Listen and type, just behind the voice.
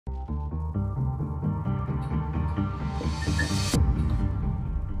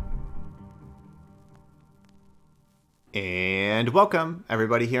And welcome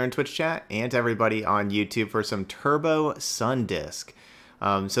everybody here in Twitch chat and everybody on YouTube for some Turbo Sundisk.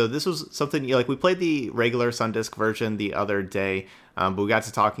 So this was something, like, we played the regular Sundisk version the other day, but we got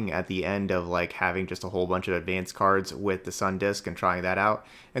to talking at the end of like having just a whole bunch of advanced cards with the Sundisk and trying that out.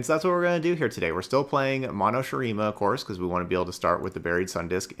 And so that's what we're going to do here today. We're still playing Mono Shurima, of course, because we want to be able to start with the buried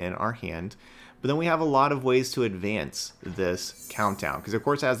Sundisk in our hand. But then we have a lot of ways to advance this countdown, because of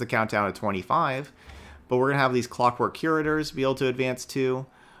course it has the countdown at 25, but we're going to have these Clockwork Curators be able to advance 2,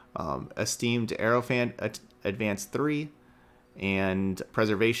 Esteemed Aerophant advance 3, and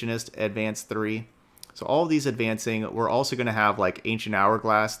Preservationist advance 3. So all of these advancing. We're also going to have like Ancient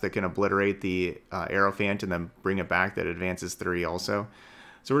Hourglass that can obliterate the Aerophant and then bring it back, that advances 3 also.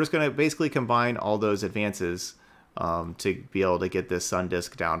 So we're just going to basically combine all those advances to be able to get this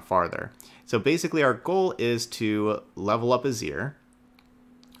Sundisk down farther. So basically our goal is to level up Azir,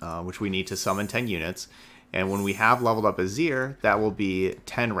 which we need to summon 10 units. And when we have leveled up Azir, that will be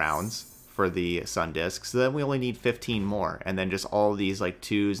 10 rounds for the Sundisk. So then we only need 15 more. And then just all these like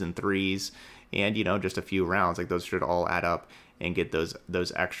 2s and 3s and, you know, just a few rounds. Like those should all add up and get those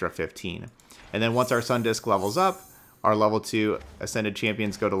extra 15. And then once our Sundisk levels up, our level 2 Ascended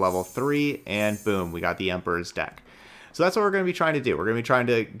Champions go to level 3, and boom, we got the Emperor's deck. So that's what we're going to be trying to do. We're going to be trying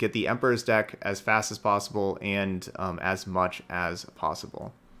to get the Emperor's deck as fast as possible and as much as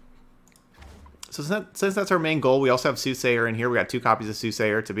possible. So since that's our main goal, we also have Soothsayer in here. We got 2 copies of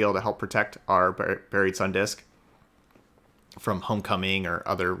Soothsayer to be able to help protect our buried Sundisk from Homecoming or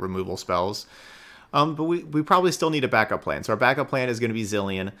other removal spells. But we probably still need a backup plan. So our backup plan is going to be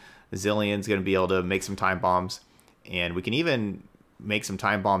Zilean. Zilean's going to be able to make some time bombs. And we can even make some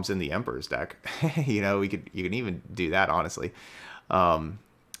time bombs in the Emperor's deck. You know, you can even do that, honestly. But,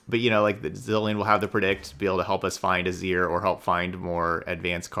 you know, like the Zilean will have the predict to be able to help us find Azir or help find more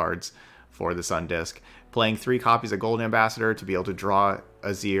advanced cards for the Sundisk. Playing 3 copies of Golden Ambassador to be able to draw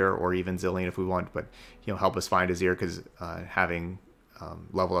Azir or even Zilean if we want, but, you know, help us find Azir, because having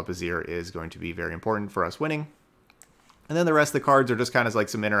level up Azir is going to be very important for us winning. And then the rest of the cards are just kind of like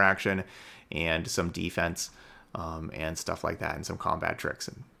some interaction and some defense and stuff like that, and some combat tricks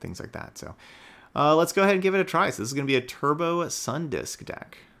and things like that. So let's go ahead and give it a try. So this is going to be a Turbo Sundisk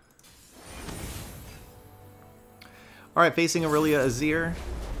deck. All right, facing Irelia Azir.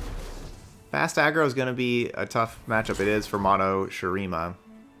 Fast aggro is going to be a tough matchup. It is for Mono Shurima.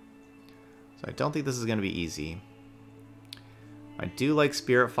 So I don't think this is going to be easy. I do like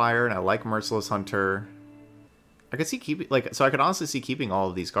Spirit Fire, and I like Merciless Hunter. I could see keeping, like, so I could honestly see keeping all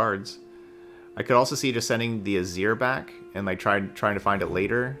of these cards. I could also see just sending the Azir back and like trying to find it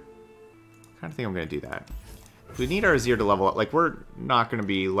later. I kind of think I'm going to do that. We need our Azir to level up. Like, we're not going to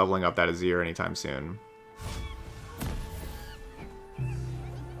be leveling up that Azir anytime soon.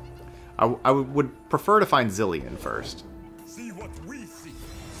 I would prefer to find Zilean first. See what we see.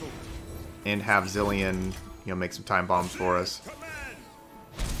 And have Zilean, you know, make some time bombs for us.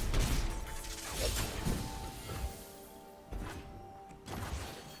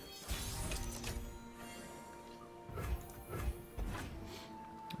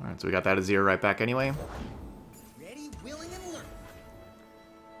 Alright, so we got that Azir right back anyway. Ready, willing, and learning.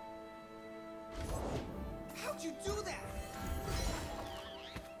 How'd you do that?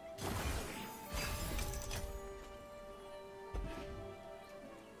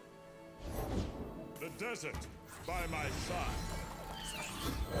 The desert by my side.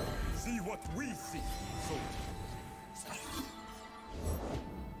 See what we see, soldier.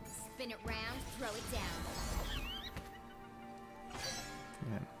 Spin it round, throw it down.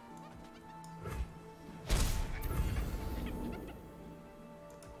 Yeah.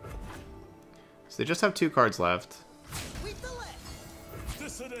 So they just have 2 cards left.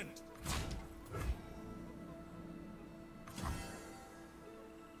 Dissident.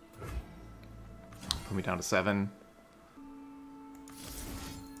 Put me down to 7.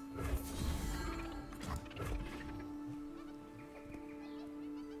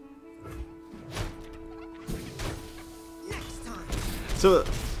 So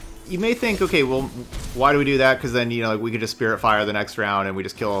you may think, okay, well, why do we do that? Because then, you know, like, we could just Spirit Fire the next round and we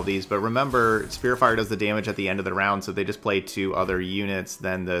just kill all these. But remember, Spirit Fire does the damage at the end of the round, so they just play 2 other units.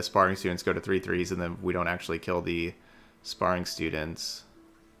 Then the Sparring Students go to 3/3s, and then we don't actually kill the Sparring Students.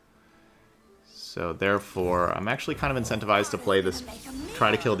 So therefore, I'm actually kind of incentivized to play this, try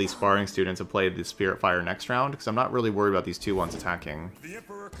to kill these Sparring Students and play the Spirit Fire next round, because I'm not really worried about these 2/1s attacking. The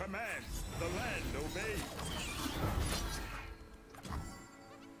Emperor commands, the land obeys.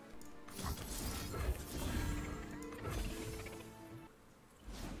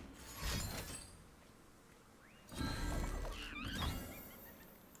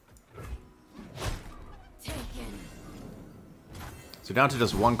 So down to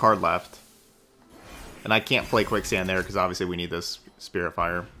just one card left. And I can't play Quicksand there because obviously we need this Spirit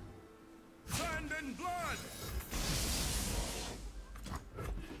Fire. Sand and blood.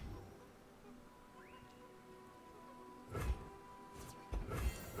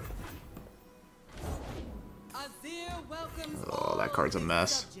 Azir welcomes Oh, that card's a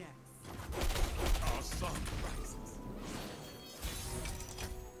mess. Our sun rises.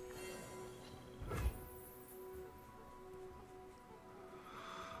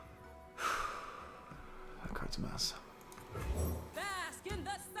 That card's a mess. Bask in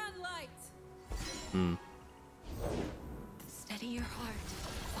the sunlight. Steady your heart.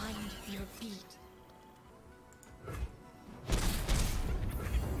 Find your beat.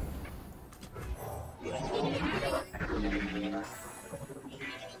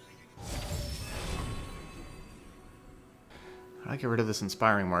 How do I get rid of this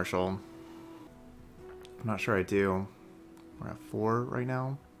Inspiring Marshal? I'm not sure I do. We're at 4 right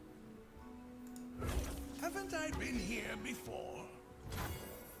now. Haven't I been here before?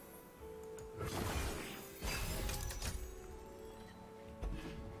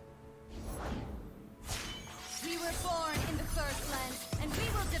 We were born in the Thirstland, and we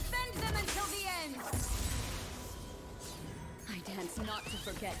will defend them until the end. I dance not to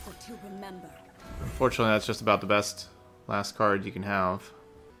forget, but to remember. Unfortunately, that's just about the best last card you can have.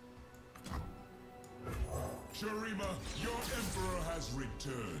 Shurima, your emperor has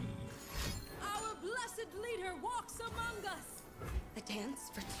returned. Our blessed leader walks among us. The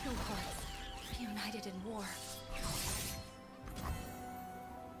dance for two hearts, reunited in war.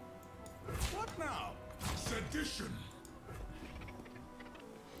 What now? Sedition.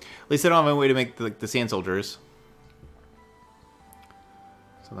 At least I don't have a way to make the Sand Soldiers.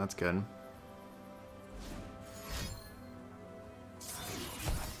 So that's good.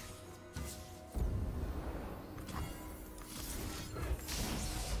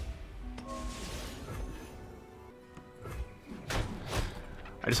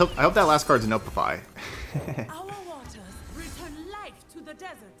 I hope that last card's an Opify. Our waters return life to the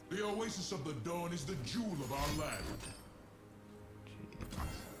desert. The oasis of the dawn is the jewel of our land.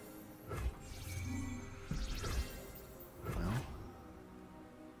 Well,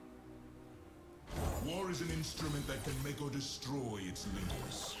 War is an instrument that can make or destroy its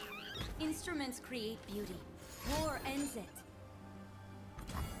leaders. Instruments create beauty. War ends it.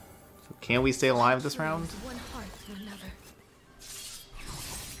 so can we stay alive this round? One heart to another.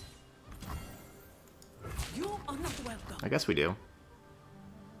 You are not welcome. I guess we do.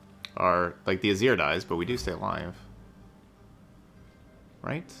 Or, like, the Azir dies, but we do stay alive.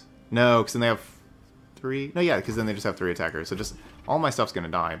 Right? No, because then they have 3... No, yeah, because then they just have 3 attackers. So just... All my stuff's gonna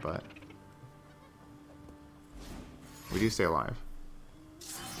die, but... We do stay alive.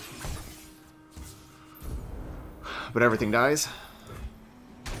 But everything dies.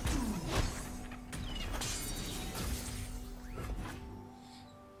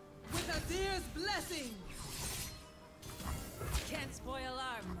 With Azir's blessing. Can't spoil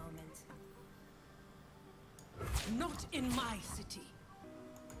our moment. Not in my city.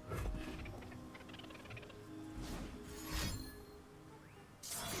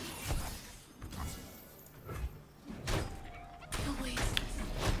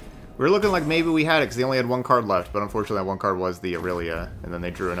 We were looking like maybe we had it because they only had 1 card left, but unfortunately that 1 card was the Irelia, and then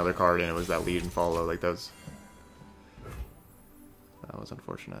they drew another card and it was that lead and follow. Like that was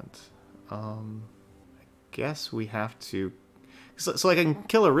unfortunate. I guess we have to. So like I can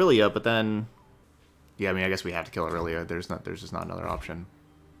kill Irelia, but then, yeah, I mean I guess we have to kill Irelia. There's just not another option.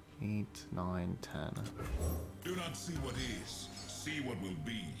 8, 9, 10. Do not see what is, see what will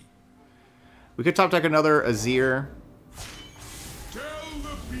be. We could top deck another Azir. Tell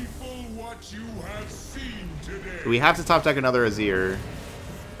the people what you have seen today. We have to top deck another Azir,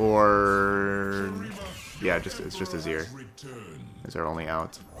 or Shurima, yeah, your it's just emperor Azir. has returned. Is our only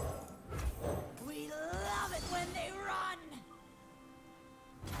out. We love it when they run.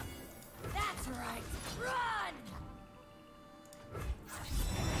 That's right. Run.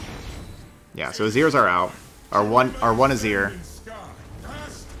 Yeah, so Azirs are out. Our one Azir. In sky,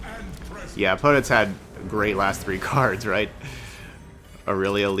 past and present. Yeah, opponents had great last 3 cards, right?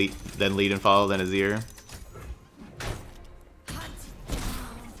 Irelia, then lead and follow, then Azir.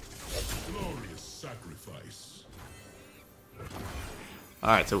 Glorious sacrifice.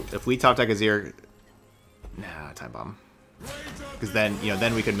 Alright, so if we top deck Azir... Nah, Time Bomb. Because then,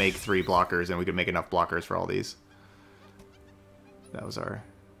 then we could make 3 blockers, and we could make enough blockers for all these. That was our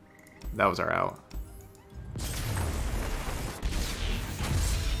out.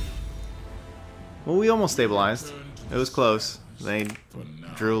 Well, we almost stabilized. It was close. They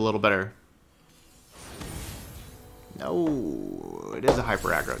drew a little better. No, it is a hyper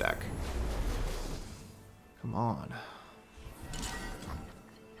aggro deck. Come on.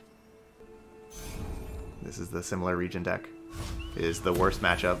 This is the similar region deck. It is the worst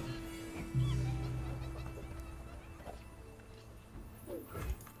matchup.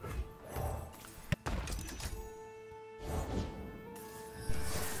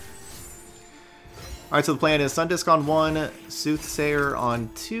 Alright, so the plan is Sundisk on 1, Soothsayer on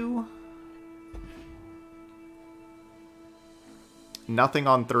 2. Nothing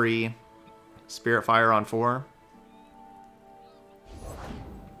on 3. Spirit Fire on 4.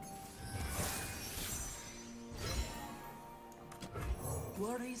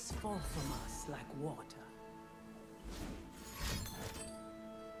 Worries fall from us like water.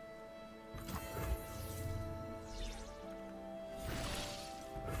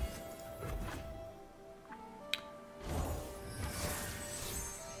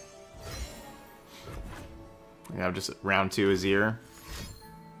 Yeah, just round 2 Azir.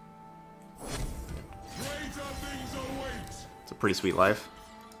 It's a pretty sweet life.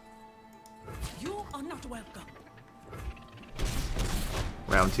 You are not welcome.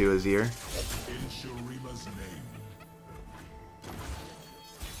 Round 2 Azir. In Shurima's name.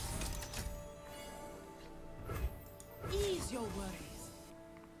 Ease your worries.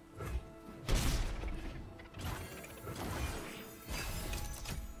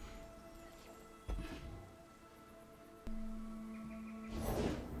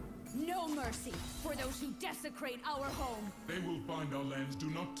 No mercy for those who desecrate our home. They will find our lands do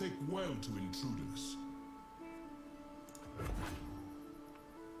not take well to intruders.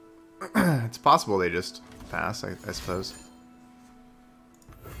 It's possible they just pass, I suppose.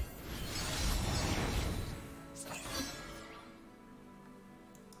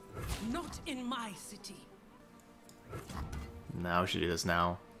 Not in my city. No, we should do this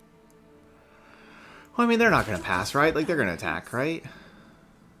now. Well, I mean, they're not going to pass, right? Like, they're going to attack, right?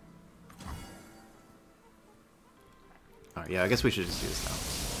 Alright, yeah, I guess we should just do this now.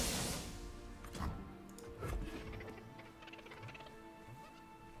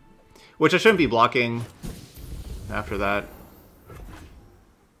 Which I shouldn't be blocking after that.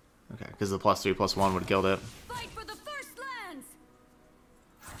 Okay, because the +3/+1 would have killed it. Fight for the first lands!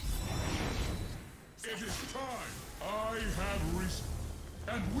 It is time. I have risen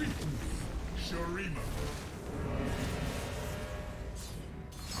and weakened Shurima.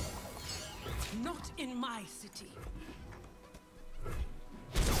 Not in my city.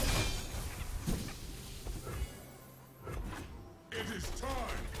 It is time.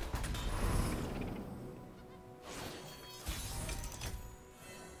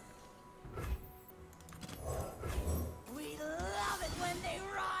 We love it when they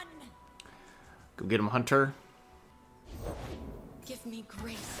run! Go get him, Hunter. Give me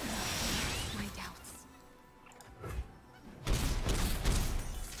grace enough to my doubts.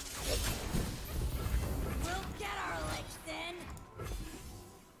 We'll get our licks in!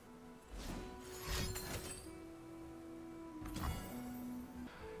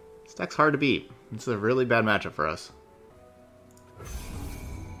 This deck's hard to beat. It's a really bad matchup for us.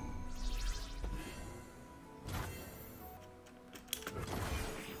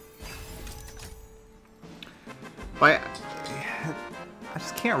 But I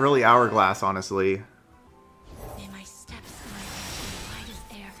just can't really Hourglass, honestly. May my steps lie wide as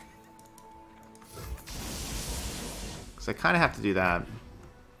air. Because I kind of have to do that.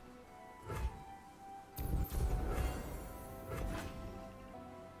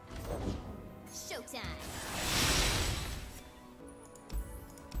 Showtime!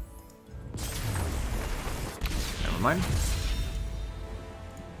 Never mind.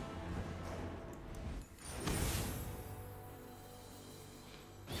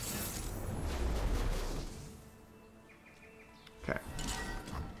 Okay.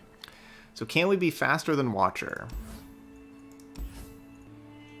 So can we be faster than Watcher?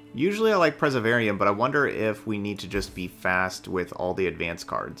 Usually I like Preservarium, but I wonder if we need to just be fast with all the advanced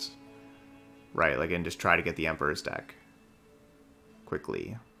cards. Right, like, and just try to get the Emperor's deck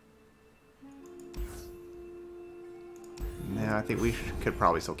quickly. Yeah, I think we could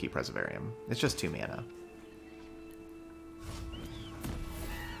probably still keep Preservarium. It's just 2 mana.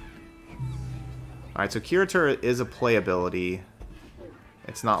 Alright, so Curator is a playability.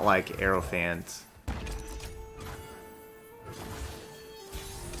 It's not like Aerophant.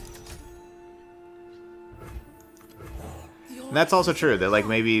 And that's also true, that like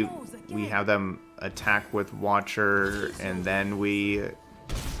maybe we have them attack with Watcher and then we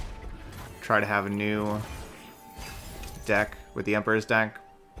try to have a new deck with the Emperor's deck.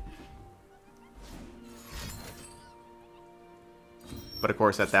 But of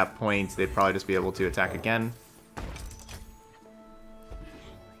course at that point they'd probably just be able to attack again.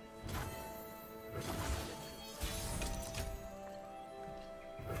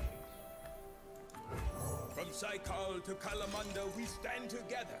 Once I call to Kalamanda, we stand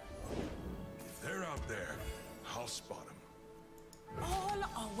together. If they're out there, I'll spot them. All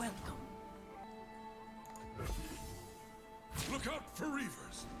are welcome. Look out for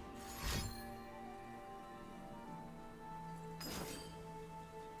Reavers.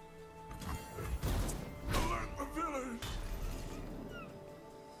 Alert the village.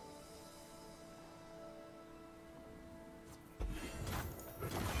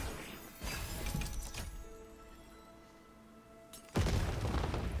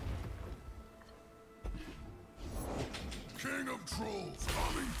 King of Trolls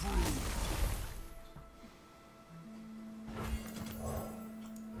coming through!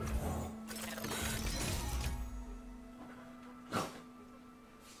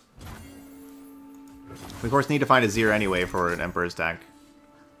 We of course need to find a Azir anyway for an Emperor's deck,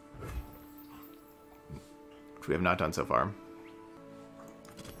 which we have not done so far.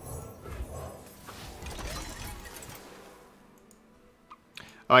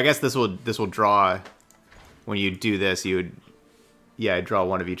 Oh, I guess this will draw. When you do this, you would, yeah, draw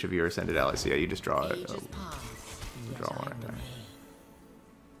one of each of your ascended allies. So yeah, you just draw it. Draw one right there.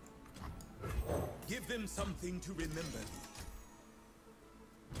 Give them something to remember.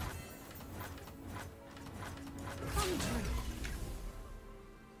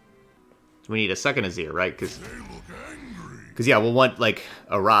 So we need a second Azir, right? They look angry. Because yeah, we'll want like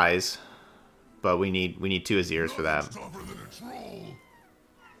a Rise, but we need 2 Azirs for that. Tougher than a troll.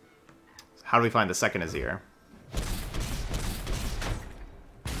 How do we find the second Azir?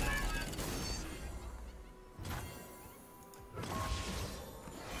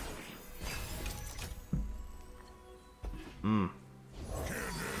 Can't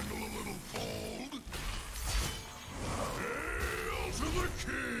handle a little cold. Hail to the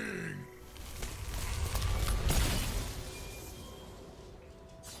king.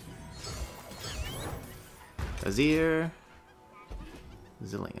 Azir,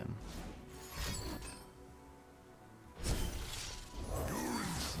 Zilean.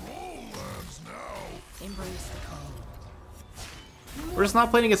 Embrace the cold. We're just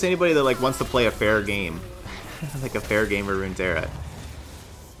not playing against anybody that like wants to play a fair game. Like a fair game of Runeterra.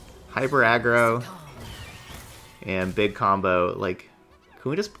 Hyper aggro and big combo. Like, can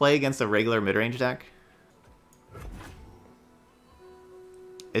we just play against a regular mid-range deck?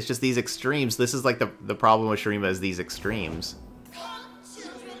 It's just these extremes. This is like the problem with Shurima is these extremes.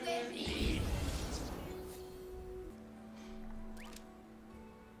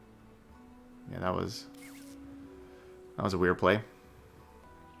 Yeah, that was a weird play.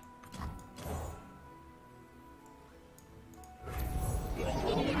 Did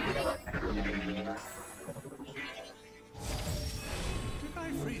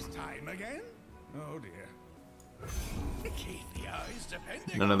I freeze time again? Oh dear. Keep the eyes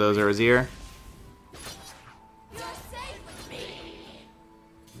depending. None of those are Azir. You're safe with me.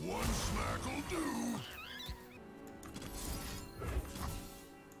 One smack'll do.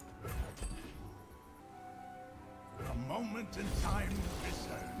 A moment in time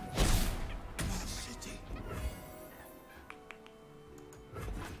reserved. City.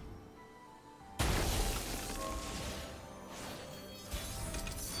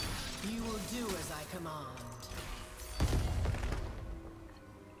 You will do as I command.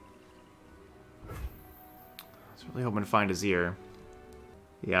 I was really hoping to find Azir.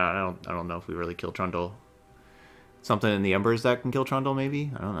 Yeah, I don't know if we really kill Trundle. Something in the Embers deck can kill Trundle,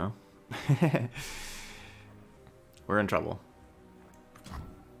 maybe? I don't know. We're in trouble.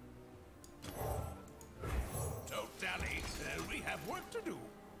 Don't dally. We have work to do.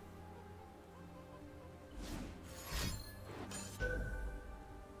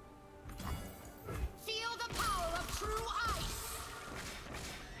 Feel the power of true ice.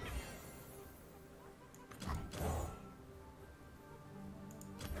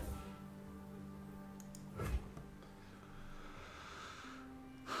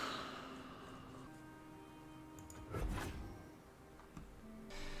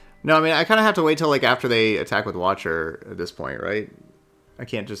 No, I mean, I kind of have to wait till, like, after they attack with Watcher at this point, right? I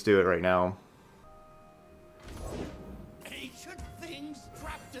can't just do it right now. Ancient things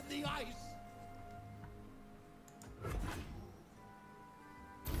trapped in the ice.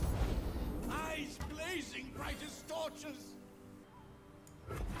 Eyes blazing bright as torches.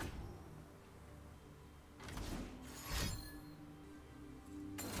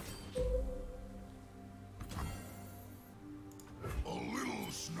 A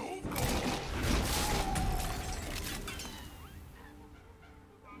little snowball.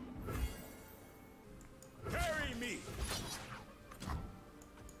 Carry me.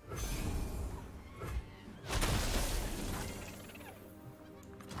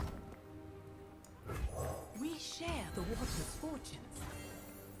 We the water's fortunes.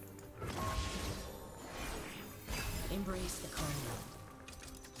 Embrace the cold.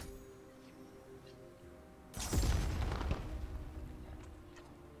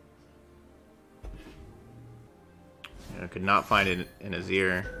 I could not find it in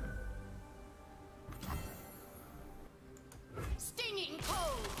Azir. Stinging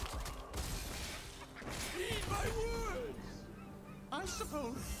cold. Heed my words! I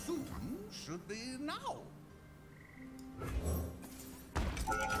suppose soon should be now.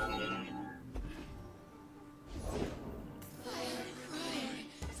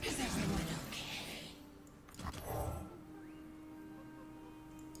 Is everyone okay?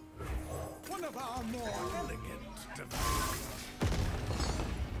 One of our more elegant devices.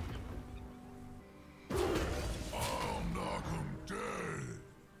 I'll knock 'em dead.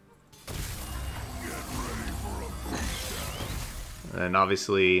 Get ready for a beatdown. And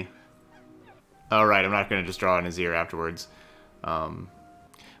obviously... Oh, right, I'm not going to just draw an Azir afterwards.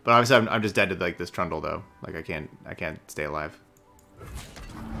 But obviously I'm just dead to like this Trundle though. Like I can't stay alive.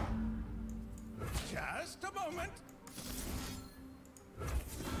 Just a moment.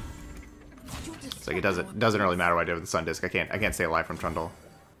 It's like it doesn't really matter what I do with the Sun Disc. I can't stay alive from Trundle.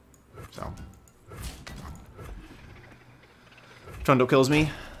 So Trundle kills me.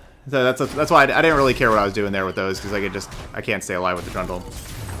 So that's why I didn't really care what I was doing there with those, because I can't stay alive with the Trundle.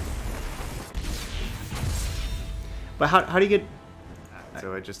 But how do you get?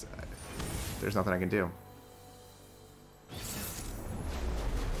 So there's nothing I can do.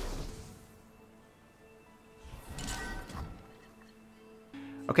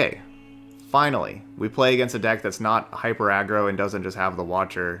 Okay, finally, we play against a deck that's not hyper aggro and doesn't just have the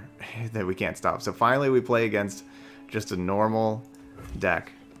Watcher that we can't stop. So finally we play against just a normal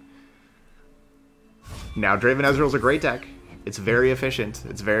deck. Now Draven Ezreal's a great deck. It's very efficient.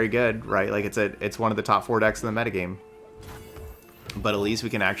 It's very good, right? Like it's one of the top 4 decks in the metagame. But at least we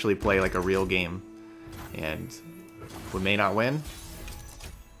can actually play like a real game. And we may not win,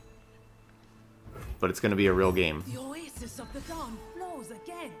 but it's going to be a real game. The oasis of the dawn flows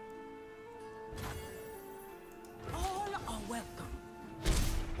again. All are welcome.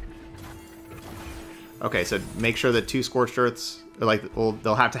 Okay, so make sure that 2 Scorched Earths, or like, well,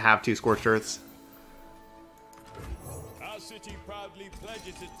 they'll have to have 2 Scorched Earths. Our city proudly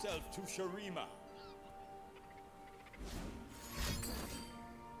pledges itself to Shurima.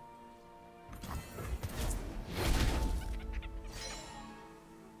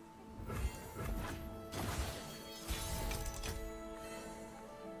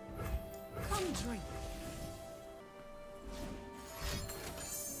 Come drink.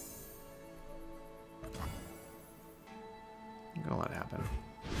 I'm gonna let it happen.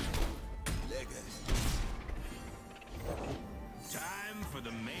 Time for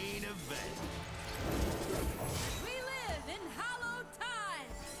the main event. We live in hallowed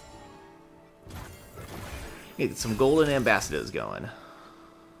times. Get some golden ambassadors going.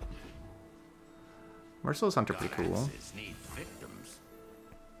 Merciless Hunter pretty cool. Goddesses need victims.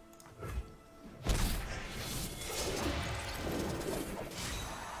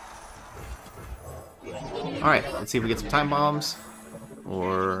 Alright, let's see if we get some time bombs.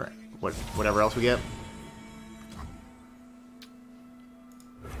 Or whatever else we get.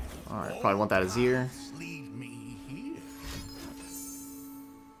 Alright, probably want that Azir. Leave me here.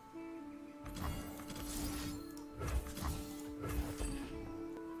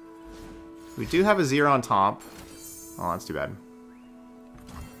 We do have Azir on top. Oh, that's too bad.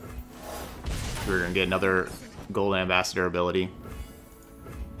 We're gonna get another Gold Ambassador ability.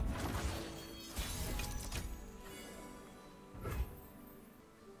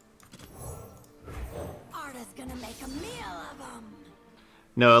 Arda's gonna make a meal of them.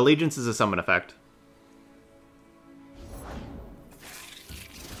 No, Allegiance is a summon effect.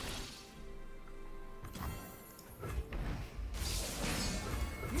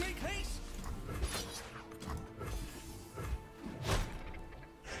 Make haste.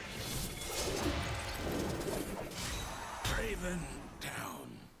 Draven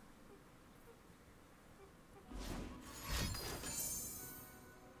down.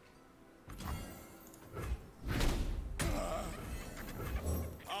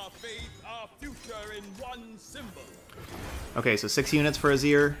 Our faith, our future in one symbol. Okay, so 6 units for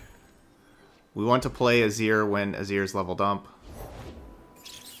Azir. We want to play Azir when Azir's leveled up.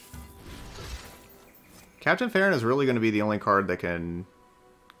 Captain Farron is really going to be the only card that can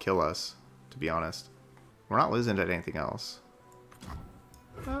kill us, to be honest. We're not losing to anything else.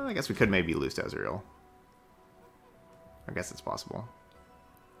 I guess we could maybe lose to Ezreal. I guess it's possible.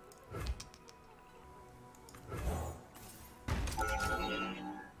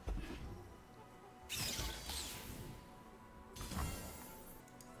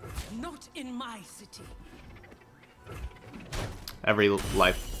 Not in my city. Every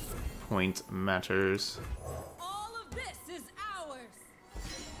life point matters. All of this is ours.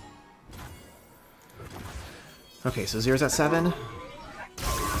 Okay, so Azir's at 7.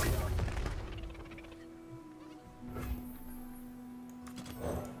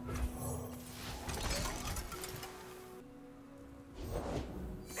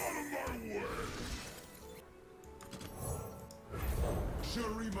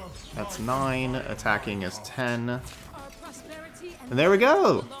 That's 9. Attacking is 10. Our prosperity And there we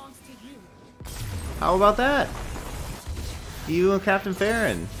go! belongs to you. How about that? You and Captain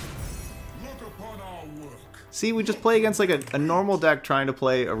Farron. Look upon our work. See, we just play against like a normal deck trying to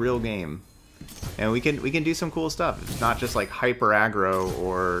play a real game. And we can do some cool stuff. It's not just like hyper aggro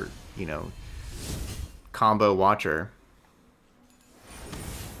or, you know, combo watcher.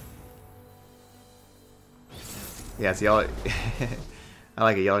 Yeah, see, y'all. I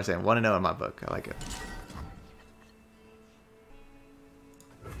like it. Y'all are saying 1-0 in my book. I like it.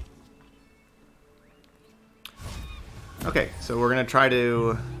 Okay, so we're gonna try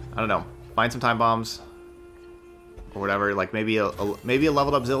to, I don't know, find some time bombs or whatever. Like maybe a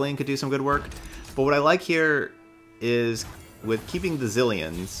leveled up Zilean could do some good work. But what I like here is with keeping the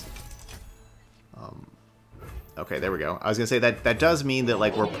Zileans. Okay, there we go. I was gonna say that does mean that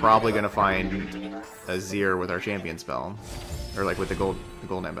like we're probably gonna find Azir with our champion spell, or like with the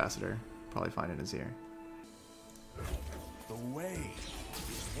golden ambassador. Probably find an Azir. The way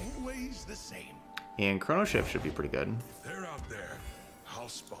is always the same. And Chrono Shift should be pretty good. If they're out there, I'll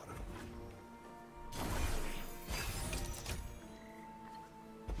spot them.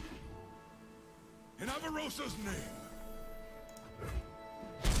 In Avarosa's name.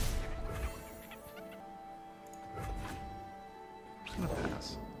 Just gonna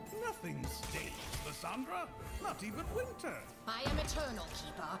pass. Nothing stays, Lissandra. Not even winter. I am Eternal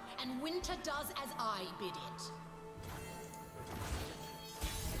Keeper, and winter does as I bid it.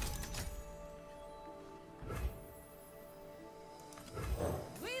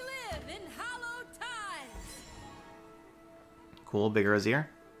 We live in hallowed times. Cool, bigger Azir.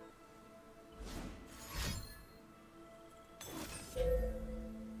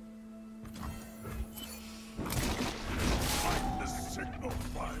 The signal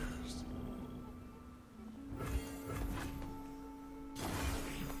fires.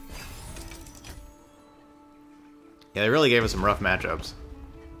 Yeah, they really gave us some rough matchups.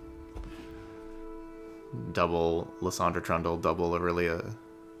 Double Lissandra Trundle, double Irelia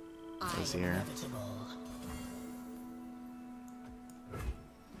Azir.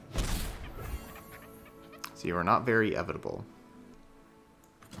 So you are not very evitable.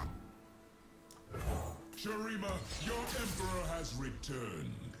 Shurima, your emperor has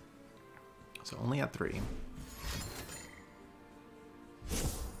returned. So only at 3.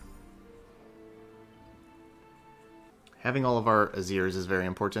 Having all of our Azirs is very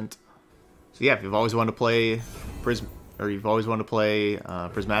important. So yeah, if you've always wanted to play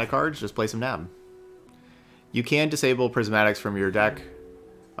prismatic cards, just play some Nab. You can disable prismatics from your deck,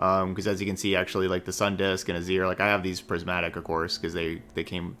 because as you can see, actually, like the Sun Disc and Azir, like I have these prismatic, of course, because they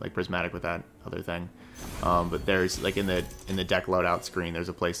came like prismatic with that other thing. But there's like in the deck loadout screen, there's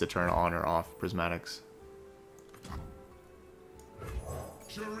a place to turn on or off prismatics.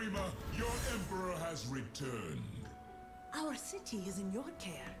 Shurima, your emperor has returned. Our city is in your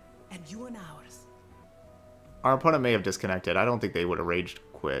care, and you in ours. Our opponent may have disconnected. I don't think they would have raged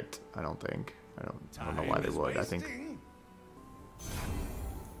quit. I don't think. I don't know why they would. I think.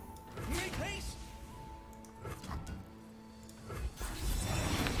 Make haste.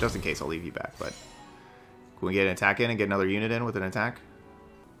 Just in case, I'll leave you back. But can we get an attack in and get another unit in with an attack?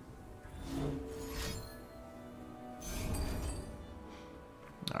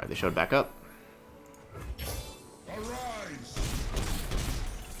 All right, they showed back up. Arise.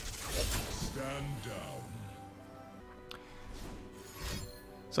 Stand down.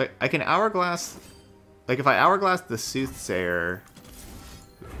 So I can hourglass, like if I hourglass the Soothsayer,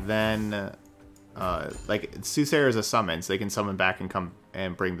 then like Soothsayer is a summon, so they can summon back and come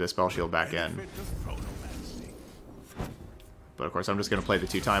and bring the spell shield back in. But of course, I'm just gonna play the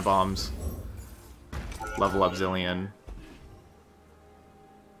 2 time bombs, level up Zilean.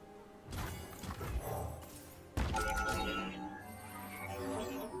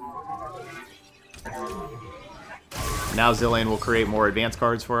 Now Zilean will create more advanced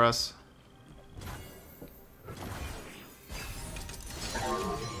cards for us.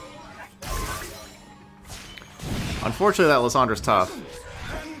 Unfortunately, that Lissandra's tough.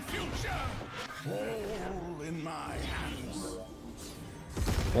 All in my hands.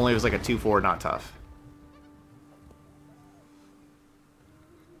 Only it was like a 2/4, not tough.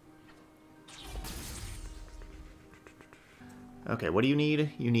 Okay, what do you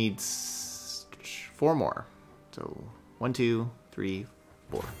need? You need 4 more. So 1, 2, 3,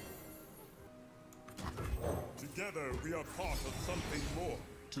 4. Together we are part of something more.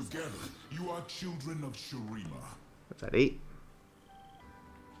 Together, you are children of Shurima. What's that, 8?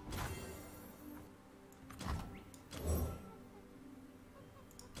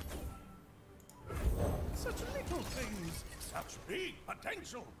 Such little things, such big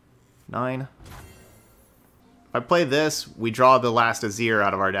potential. 9. If I play this, we draw the last Azir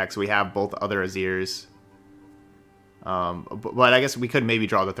out of our deck, so we have both other Azirs. But I guess we could maybe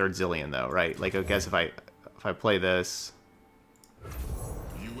draw the 3rd Zilean, though, right? Like, I guess if I play this...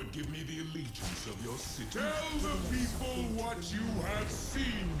 You would give me the allegiance of your city. Tell the people what you have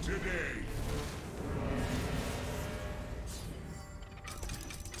seen today.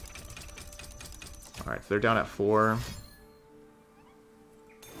 Alright, so they're down at 4.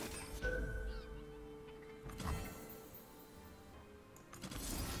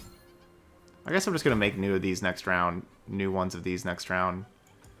 I guess I'm just going to make new of these next round. New ones of these next round.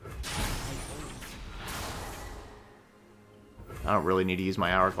 I don't really need to use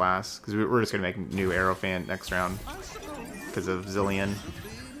my Hourglass, because we're just going to make new Aerofant next round. Because of Zilean.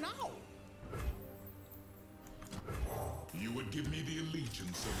 You would give me the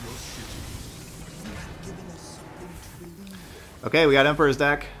allegiance of your city. Okay, we got Emperor's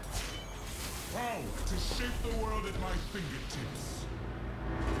deck. Power to shape the world at my fingertips.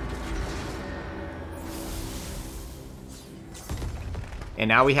 And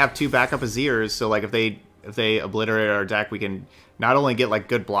now we have 2 backup Azirs, so like if they obliterate our deck, we can not only get like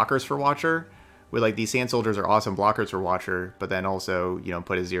good blockers for Watcher, with like these Sand Soldiers are awesome blockers for Watcher, but then also, you know,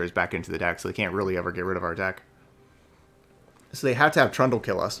 put Azirs back into the deck, so they can't really ever get rid of our deck. So they have to have Trundle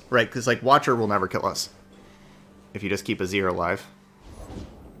kill us, right? Because like Watcher will never kill us if you just keep Azir alive.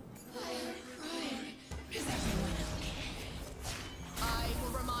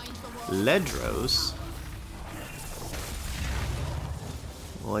 Ledros.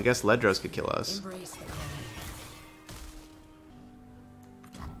 Well, I guess Ledros could kill us.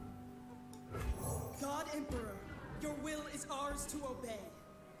 God Emperor, your will is ours to obey.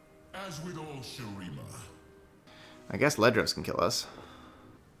 As with all Shurima. I guess Ledros can kill us.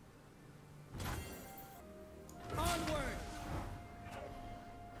 Onward!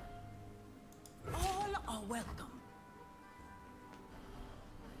 All are welcome.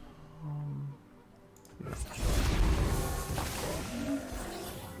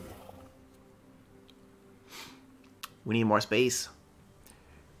 We need more space.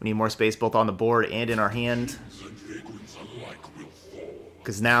 We need more space both on the board and in our hand.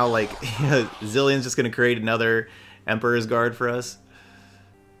 Because now, like, Zilean's just going to create another Emperor's Guard for us.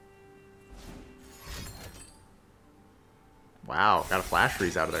 Wow, got a Flash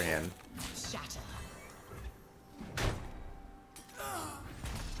Freeze out of their hand. Shatter.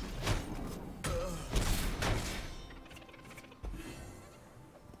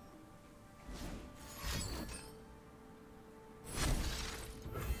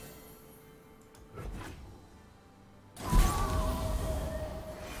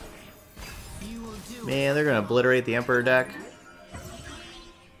 Man, they're going to obliterate the Emperor deck.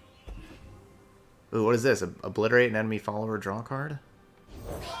 Ooh, what is this? Obliterate an enemy follower draw card?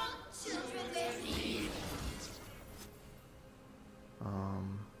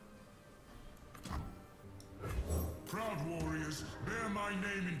 Proud warriors, bear my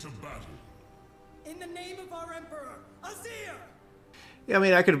name into battle. In the name of our Emperor, Azir! Yeah, I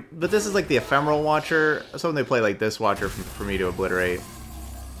mean, I could... But this is like the Ephemeral Watcher. Something they play like this Watcher for me to obliterate.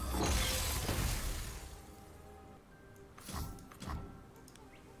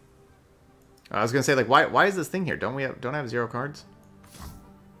 I was gonna say, like, why is this thing here? Don't I have 0 cards?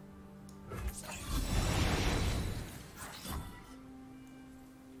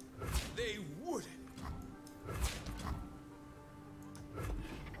 They wouldn't.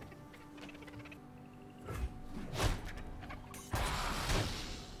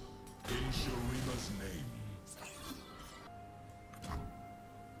 In Shurima's name.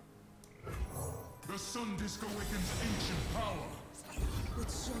 The Sun Disk awakens ancient power. With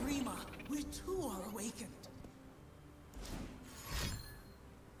Shurima, we too are awakened.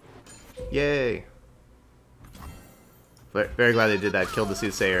 Yay! Very glad they did that. Killed the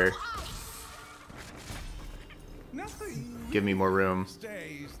Soothsayer. Nothing Give me more room.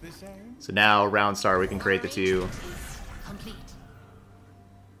 stays the same. So now, round start, we can create the 2. Complete.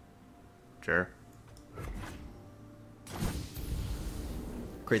 Sure.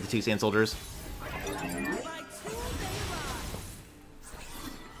 Create the 2 Sand Soldiers.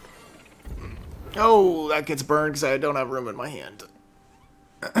 Oh, that gets burned because I don't have room in my hand.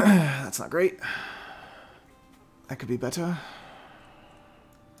 That's not great. That could be better.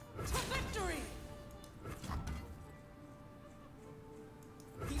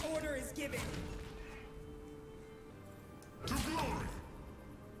 is given. To glory!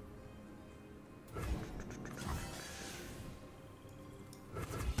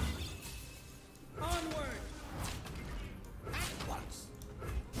 Onward! At once.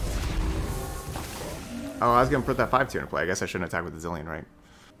 Oh, I was gonna put that 5-2 into play. I guess I shouldn't attack with the Zilean, right?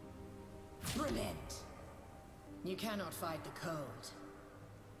 Prevent. You cannot fight the code.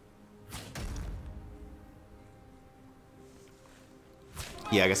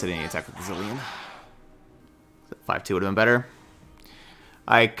 Yeah, I guess I didn't attack with the Zilean. 5-2 would have been better.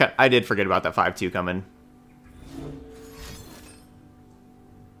 I did forget about that 5-2 coming.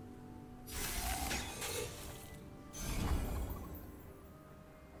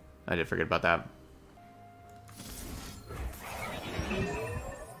 I did forget about that.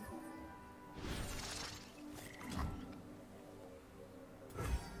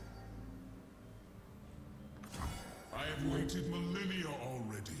 I have waited millennia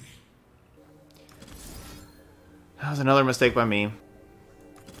already. That was another mistake by me.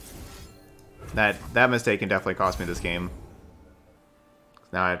 That mistake can definitely cost me this game.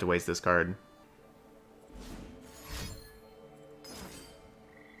 Now I have to waste this card.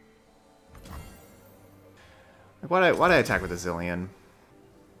 Why did I attack with the Zilean?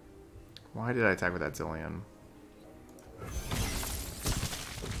 Why did I attack with that Zilean?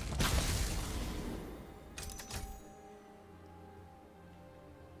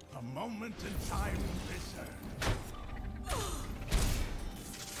 A moment in time reserved.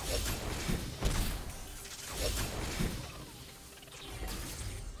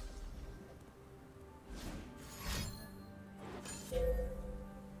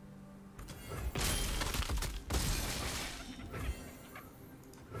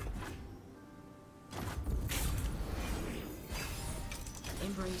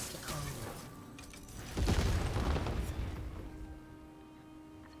 Embrace the code.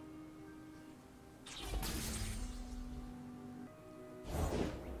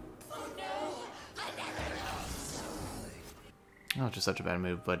 Oh, just such a bad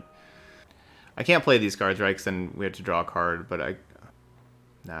move, but I can't play these cards, right? Because then we have to draw a card. But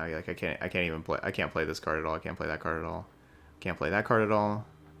no, like I can't even play. I can't play this card at all. I can't play that card at all. Can't play that card at all.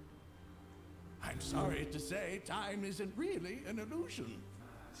 I'm sorry to say, time isn't really an illusion.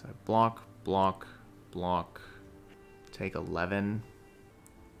 So I block, block, block. Take 11.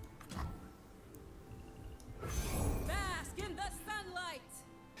 Bask in the sunlight.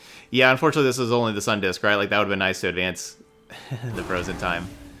 Yeah, unfortunately, this is only the Sun Disc, right? Like that would have been nice to advance the Frozen time.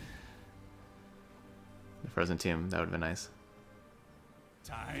 The Frozen Tomb. That would have been nice.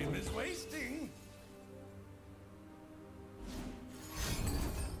 Time is wasting.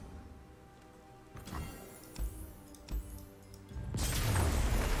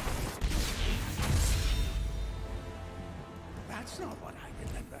 That's not what I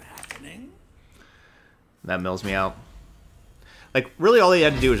remember happening. That mills me out. Like, really all they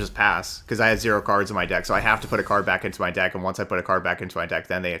had to do was just pass, because I had 0 cards in my deck, so I have to put a card back into my deck, and once I put a card back into my deck,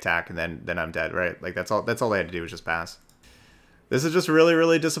 then they attack, and then I'm dead, right? Like, that's all they had to do was just pass. This is just really,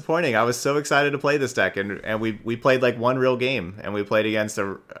 really disappointing. I was so excited to play this deck, and we played, like, one real game, and we played against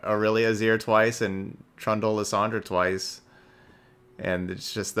Irelia Azir twice, and Trundle Lissandra twice, and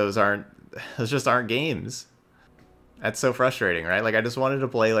it's just, those just aren't games. That's so frustrating, right? Like, I just wanted to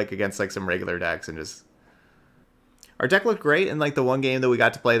play, like, against, like, some regular decks, and just... Our deck looked great in like the one game that we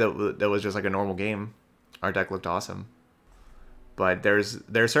got to play that was just like a normal game. Our deck looked awesome. But there's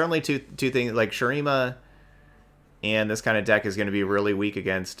certainly two things, like Shurima and this kind of deck is going to be really weak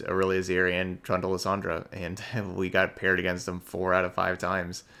against Irelia Azir and Trundle Lissandra, and we got paired against them 4 out of 5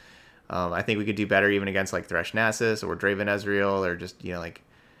 times. I think we could do better even against like Thresh Nasus or Draven Ezreal or just, you know, like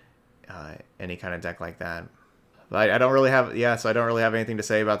any kind of deck like that. But I don't really have, so I don't really have anything to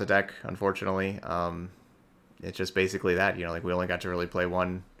say about the deck, unfortunately. It's just basically that, you know, like we only got to really play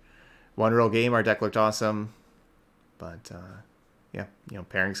one real game. Our deck looked awesome, but yeah, you know,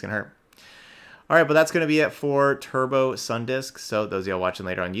 pairings can hurt. All right, but that's going to be it for Turbo Sun Disc. So those of y'all watching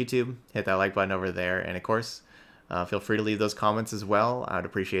later on YouTube, hit that like button over there, and of course, feel free to leave those comments as well. I would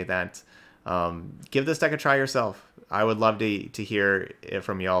appreciate that. Give this deck a try yourself. I would love to hear it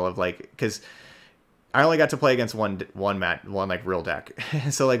from y'all of like, because I only got to play against one like real deck,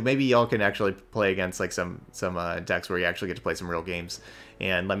 so like maybe y'all can actually play against like some decks where you actually get to play some real games,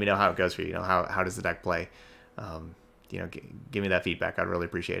 and let me know how it goes for you. You know, how does the deck play? You know, give me that feedback. I'd really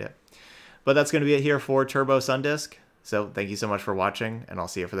appreciate it. But that's going to be it here for Turbo Sun Disc. So thank you so much for watching, and I'll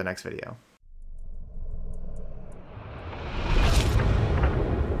see you for the next video.